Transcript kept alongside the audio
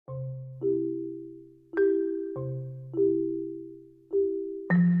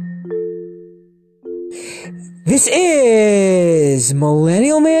This is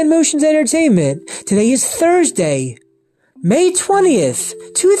Millennial Man Motions Entertainment. Today is Thursday, May 20th,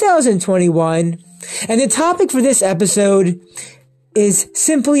 2021, and the topic for this episode is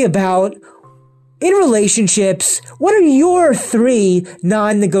simply about, in relationships, what are your 3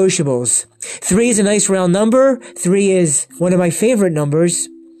 non-negotiables? 3 is a nice round number. 3 is one of my favorite numbers.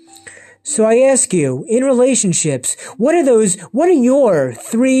 So I ask you, in relationships, what are your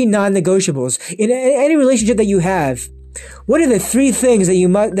 3 non-negotiables? In any relationship that you have, what are the 3 things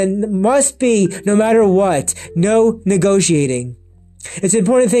that must be, no matter what, no negotiating? It's an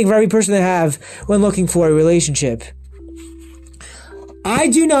important thing for every person to have when looking for a relationship. I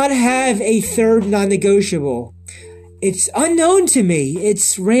do not have a 3rd non-negotiable. It's unknown to me.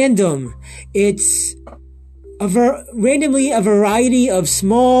 It's random. It's randomly a variety of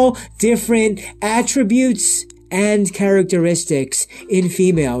small, different attributes and characteristics in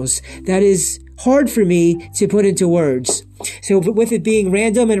females. That is hard for me to put into words. So with it being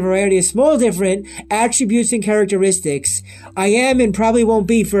random and a variety of small, different attributes and characteristics, I am and probably won't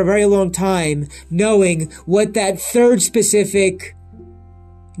be for a very long time knowing what that 3rd specific,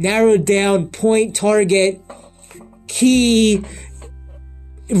 narrowed down, point, target, key,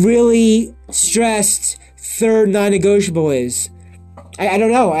 really stressed 3rd non-negotiable is. I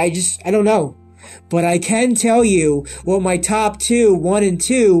don't know. I don't know. But I can tell you what my top 2, 1 and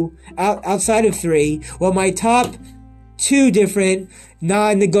 2, outside of 3, what my top 2 different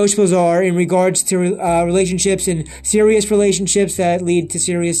non-negotiables are in regards to relationships and serious relationships that lead to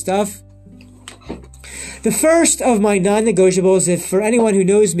serious stuff. The first of my non-negotiables, if for anyone who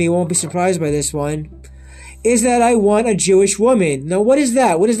knows me won't be surprised by this one, is that I want a Jewish woman. Now, what is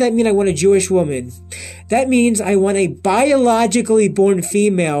that? What does that mean, I want a Jewish woman? That means I want a biologically born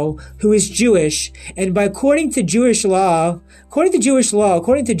female who is Jewish, and according to Jewish halakha,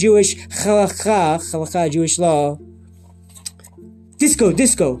 Jewish law,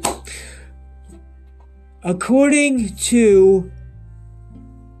 disco. According to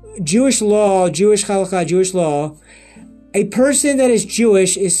Jewish halakha, Jewish law, a person that is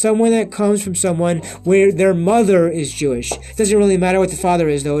Jewish is someone that comes from someone where their mother is Jewish. It doesn't really matter what the father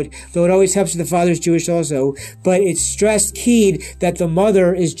is, though it always helps if the father is Jewish also. But it's stressed, keyed, that the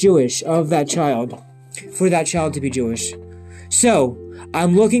mother is Jewish of that child, for that child to be Jewish. So,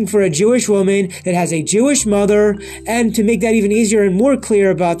 I'm looking for a Jewish woman that has a Jewish mother, and to make that even easier and more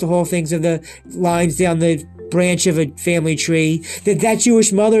clear about the whole things of the lines down the branch of a family tree, that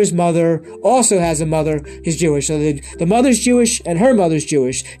Jewish mother's mother also has a mother who's Jewish. So the mother's Jewish and her mother's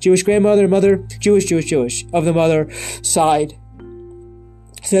Jewish. Jewish grandmother, mother, Jewish of the mother side.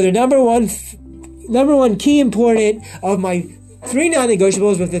 So the number one key important of my 3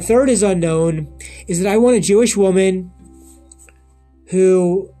 non-negotiables, but the 3rd is unknown, is that I want a Jewish woman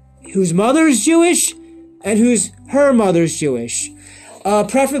whose mother's Jewish and whose her mother's Jewish.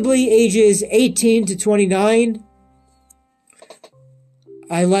 Preferably ages 18 to 29.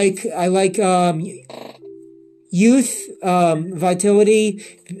 I like youth, vitality.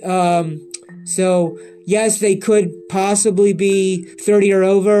 So yes, they could possibly be 30 or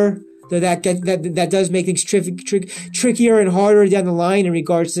over, though that does make things trickier and harder down the line in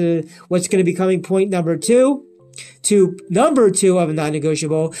regards to what's going to be coming point number 2. To number 2 of a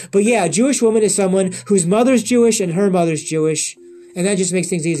non-negotiable. But yeah, a Jewish woman is someone whose mother's Jewish and her mother's Jewish. And that just makes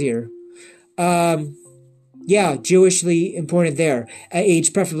things easier. Jewishly important there. At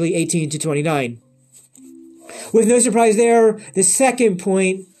age preferably 18 to 29. With no surprise there, the second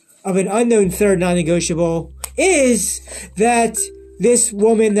point of an unknown 3rd non-negotiable is that this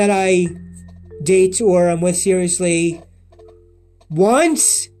woman that I date or I'm with seriously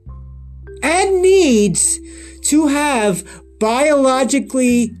wants and needs to have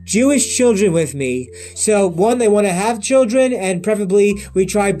biologically Jewish children with me. So, 1, they want to have children, and preferably we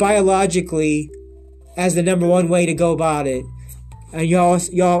try biologically as the number 1 way to go about it. And y'all,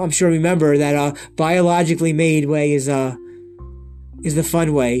 I'm sure remember that biologically made way is the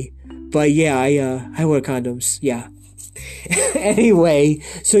fun way. But yeah, I wear condoms. Yeah. Anyway,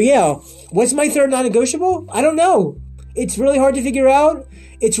 so yeah, what's my 3rd non-negotiable? I don't know. It's really hard to figure out.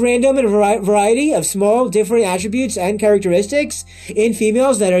 It's random and a variety of small, different attributes and characteristics in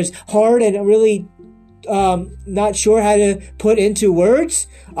females that is hard and really not sure how to put into words.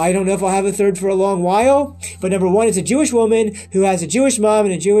 I don't know if I'll have a 3rd for a long while. But number 1 is a Jewish woman who has a Jewish mom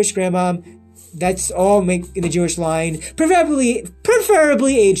and a Jewish grandmom. That's all in the Jewish line.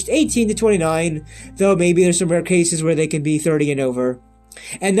 Preferably aged 18 to 29, though maybe there's some rare cases where they can be 30 and over.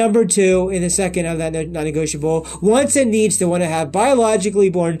 And number 2, in the second of that non-negotiable, wants and needs to want to have biologically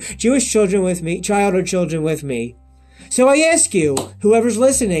born Jewish children with me, child or children with me. So I ask you, whoever's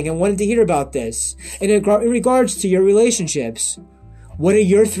listening and wanted to hear about this, in regards to your relationships, what are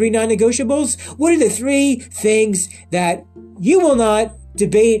your 3 non-negotiables? What are the 3 things that you will not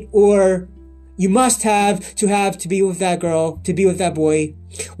debate or you must have to be with that girl, to be with that boy?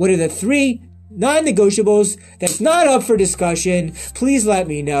 What are the 3 non-negotiables that's not up for discussion? Please let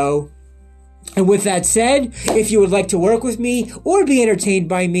me know. And with that said, if you would like to work with me or be entertained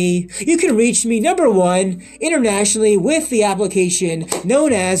by me, you can reach me, number 1, internationally with the application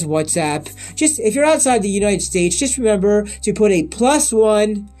known as WhatsApp. Just, if you're outside the United States, just remember to put a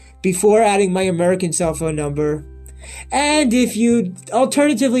 +1 before adding my American cell phone number. And if you,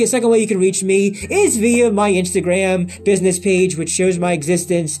 alternatively, a second way you can reach me is via my Instagram business page, which shows my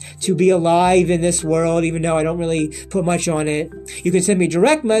existence to be alive in this world, even though I don't really put much on it. You can send me a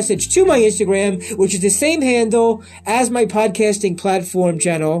direct message to my Instagram, which is the same handle as my podcasting platform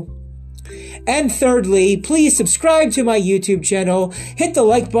channel. And thirdly, please subscribe to my YouTube channel, hit the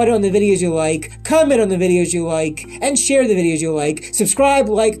like button on the videos you like, comment on the videos you like, and share the videos you like. Subscribe,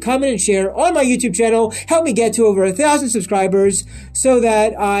 like, comment, and share on my YouTube channel. Help me get to over 1,000 subscribers so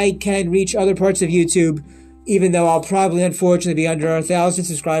that I can reach other parts of YouTube, even though I'll probably, unfortunately, be under 1,000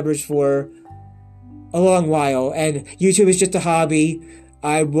 subscribers for a long while. And YouTube is just a hobby.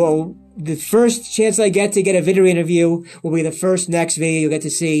 The first chance I get to get a video interview will be the first next video you'll get to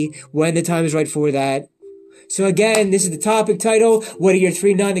see when the time is right for that. So again, this is the topic title. What are your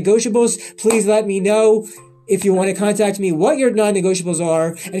 3 non-negotiables? Please let me know if you want to contact me what your non-negotiables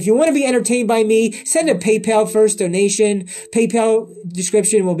are. And if you want to be entertained by me, send a PayPal first donation. PayPal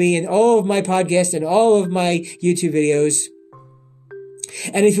description will be in all of my podcasts and all of my YouTube videos.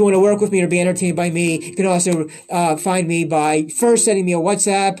 And if you want to work with me or be entertained by me, you can also find me by first sending me a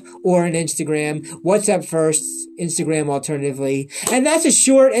WhatsApp or an Instagram. WhatsApp first, Instagram alternatively. And that's a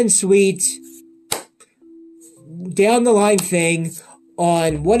short and sweet, down the line thing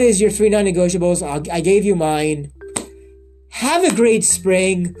on what is your 3 non-negotiables. I gave you mine. Have a great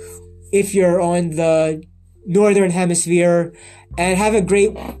spring if you're on the northern hemisphere, and have a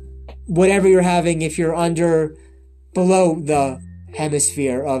great whatever you're having if you're below the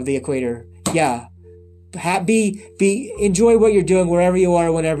hemisphere of the equator. Yeah. Enjoy what you're doing wherever you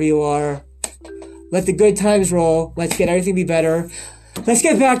are, whenever you are. Let the good times roll. Let's get everything be better. Let's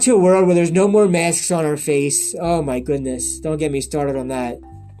get back to a world where there's no more masks on our face. Oh my goodness. Don't get me started on that.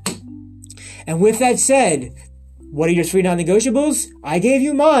 And with that said, what are your 3 non-negotiables? I gave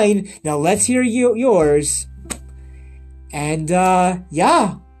you mine. Now let's hear yours. And,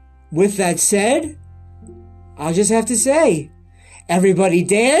 yeah. With that said, I'll just have to say, everybody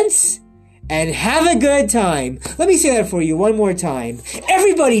dance and have a good time. Let me say that for you one more time.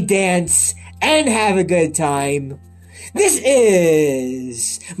 Everybody dance and have a good time. This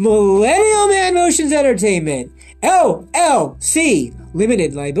is Millennial Man Motions Entertainment, LLC,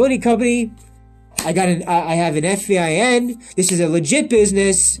 Limited Liability Company. I have an FEIN. This is a legit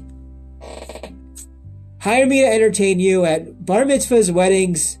business. Hire me to entertain you at bar mitzvahs,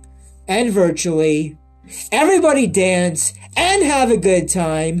 weddings, and virtually. Everybody dance and have a good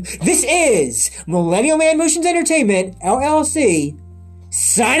time. This is Millennial Man Motions Entertainment, LLC,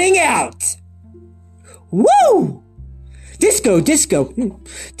 signing out. Woo! Disco.